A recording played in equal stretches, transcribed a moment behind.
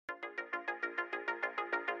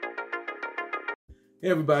Hey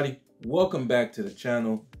everybody, welcome back to the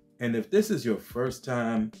channel. And if this is your first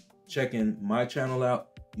time checking my channel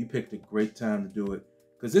out, you picked a great time to do it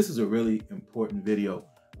because this is a really important video.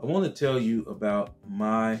 I want to tell you about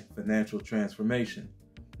my financial transformation.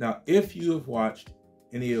 Now, if you have watched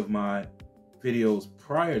any of my videos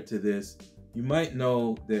prior to this, you might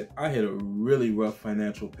know that I had a really rough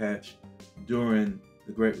financial patch during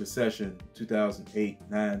the Great Recession, 2008,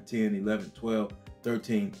 9, 10, 11, 12,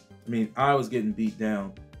 13. I mean, I was getting beat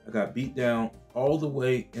down. I got beat down all the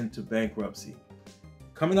way into bankruptcy.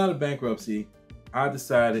 Coming out of bankruptcy, I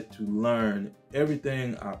decided to learn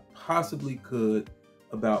everything I possibly could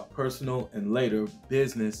about personal and later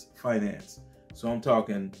business finance. So I'm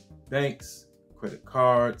talking banks, credit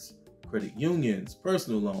cards, credit unions,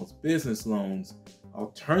 personal loans, business loans,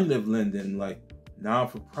 alternative lending like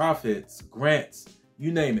non-for-profits, grants,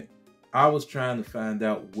 you name it. I was trying to find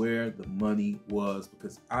out where the money was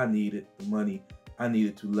because I needed the money. I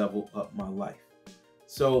needed to level up my life.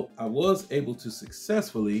 So I was able to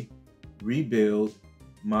successfully rebuild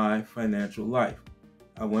my financial life.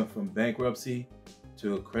 I went from bankruptcy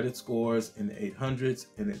to credit scores in the 800s,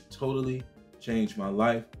 and it totally changed my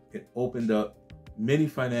life. It opened up many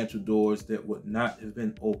financial doors that would not have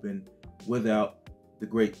been opened without the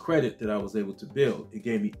great credit that I was able to build. It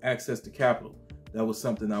gave me access to capital. That was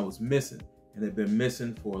something I was missing and had been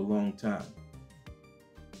missing for a long time.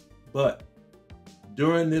 But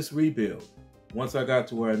during this rebuild, once I got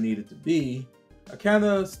to where I needed to be, I kind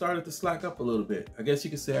of started to slack up a little bit. I guess you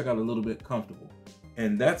could say I got a little bit comfortable.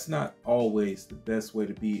 And that's not always the best way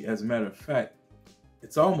to be. As a matter of fact,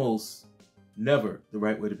 it's almost never the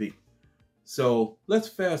right way to be. So let's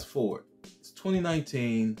fast forward. It's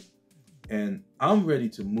 2019 and I'm ready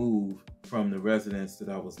to move from the residence that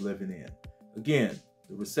I was living in. Again,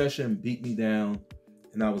 the recession beat me down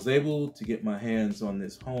and I was able to get my hands on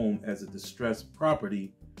this home as a distressed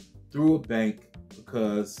property through a bank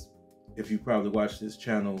because if you probably watched this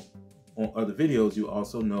channel on other videos, you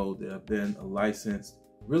also know that I've been a licensed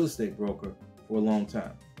real estate broker for a long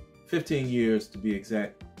time. 15 years to be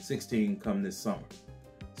exact, 16 come this summer.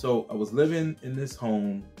 So I was living in this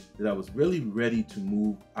home that I was really ready to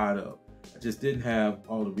move out of. I just didn't have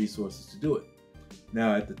all the resources to do it.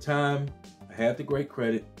 Now at the time, I had the great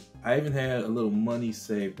credit. I even had a little money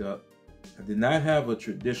saved up. I did not have a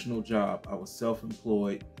traditional job. I was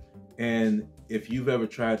self-employed. And if you've ever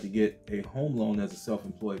tried to get a home loan as a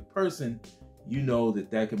self-employed person, you know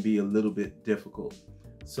that that can be a little bit difficult.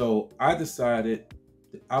 So I decided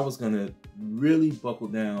that I was going to really buckle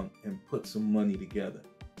down and put some money together.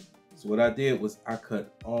 So what I did was I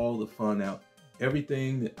cut all the fun out.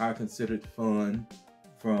 Everything that I considered fun,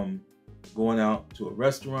 from going out to a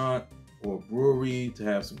restaurant or a brewery to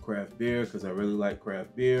have some craft beer because I really like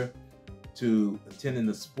craft beer, to attending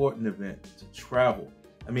a sporting event, to travel.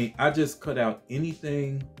 I mean, I just cut out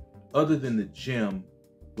anything other than the gym,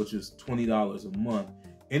 which is $20 a month.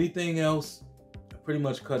 Anything else, I pretty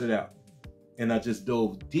much cut it out. And I just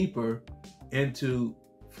dove deeper into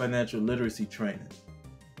financial literacy training.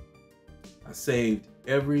 I saved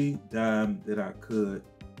every dime that I could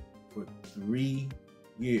for 3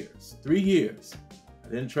 years. 3 years. I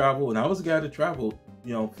didn't travel, and I was a guy that traveled,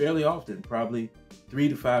 fairly often, probably 3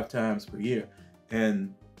 to 5 times per year.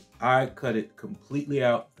 And I cut it completely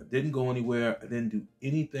out. I didn't go anywhere. I didn't do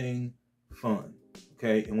anything fun.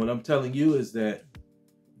 Okay. And what I'm telling you is that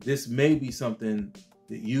this may be something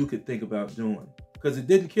that you could think about doing because it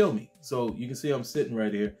didn't kill me. So you can see I'm sitting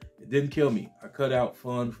right here. It didn't kill me. I cut out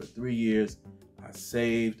fun for 3 years. I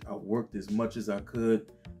saved. I worked as much as I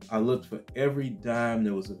could. I looked for every dime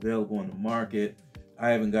that was available on the market.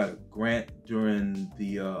 I even got a grant during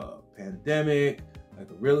the pandemic, like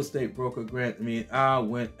a real estate broker grant. I mean, I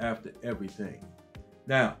went after everything.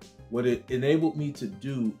 Now, what it enabled me to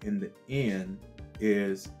do in the end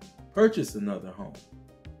is purchase another home.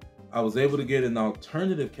 I was able to get an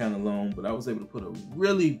alternative kind of loan, but I was able to put a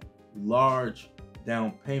really large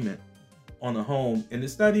down payment on a home. And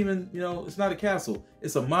it's not even, it's not a castle.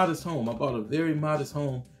 It's a modest home. I bought a very modest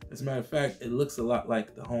home. As a matter of fact, it looks a lot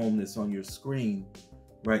like the home that's on your screen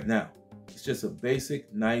right now. It's just a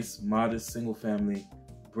basic, nice, modest, single family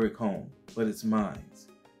brick home, but it's mine.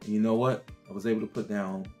 And you know what? I was able to put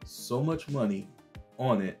down so much money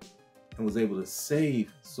on it and was able to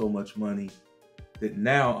save so much money that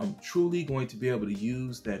now I'm truly going to be able to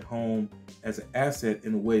use that home as an asset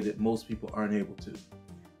in a way that most people aren't able to.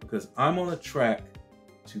 Because I'm on a track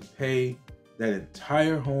to pay that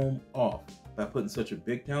entire home off by putting such a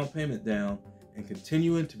big down payment down and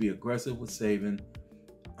continuing to be aggressive with saving.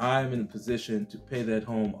 I'm in a position to pay that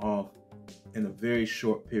home off in a very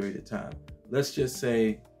short period of time. Let's just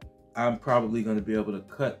say I'm probably going to be able to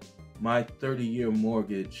cut my 30-year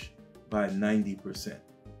mortgage by 90%.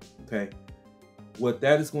 Okay. What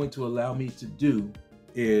that is going to allow me to do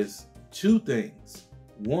is two things.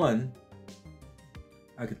 One,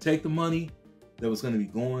 I could take the money that was going to be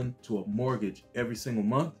going to a mortgage every single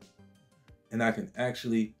month, and I can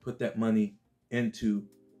actually put that money into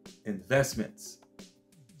investments.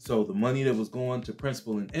 So the money that was going to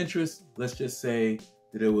principal and interest, let's just say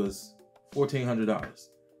that it was $1,400,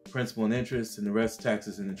 principal and interest, and the rest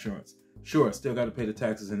taxes and insurance. Sure, I still got to pay the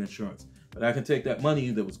taxes and insurance, but I can take that money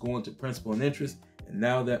that was going to principal and interest, and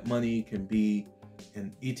now that money can be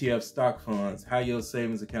in ETF stock funds, high yield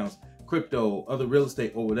savings accounts, crypto, other real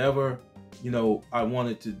estate, or whatever, I want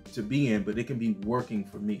it to be in, but it can be working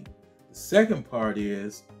for me. The second part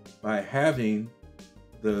is, by having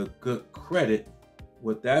the good credit,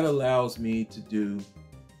 what that allows me to do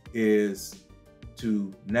is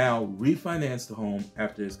to now refinance the home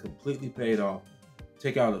after it's completely paid off,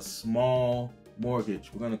 take out a small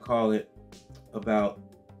mortgage. We're going to call it about,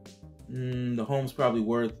 the home's probably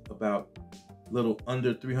worth about a little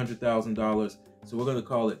under $300,000. So we're going to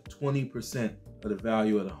call it 20% of the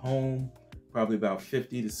value of the home, probably about $50,000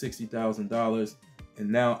 to $60,000. And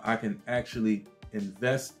now I can actually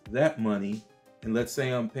invest that money. And let's say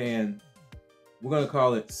I'm paying, we're going to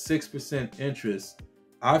call it 6% interest.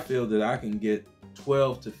 I feel that I can get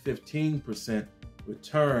 12 to 15%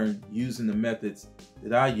 return using the methods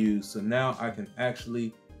that I use. So now I can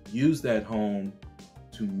actually use that home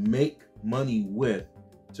to make money with,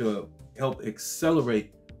 to help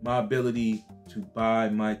accelerate my ability to buy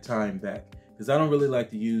my time back. Because I don't really like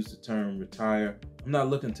to use the term retire. I'm not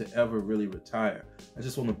looking to ever really retire. I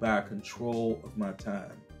just want to buy control of my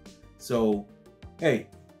time. So, hey,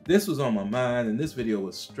 this was on my mind, and this video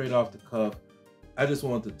was straight off the cuff. I just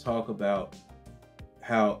wanted to talk about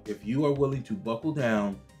how if you are willing to buckle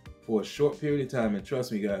down for a short period of time, and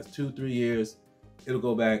trust me guys, 2-3 years, it'll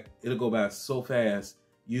go by so fast,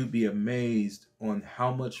 you'd be amazed on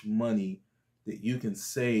how much money that you can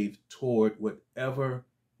save toward whatever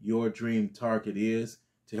your dream target is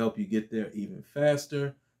to help you get there even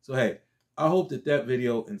faster. So hey, I hope that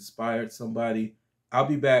video inspired somebody. I'll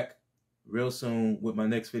be back real soon with my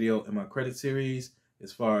next video in my credit series,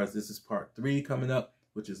 as far as this is part 3 coming up,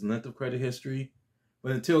 which is length of credit history.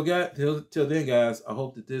 But until then, guys, I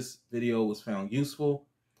hope that this video was found useful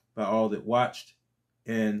by all that watched,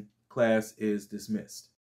 and class is dismissed.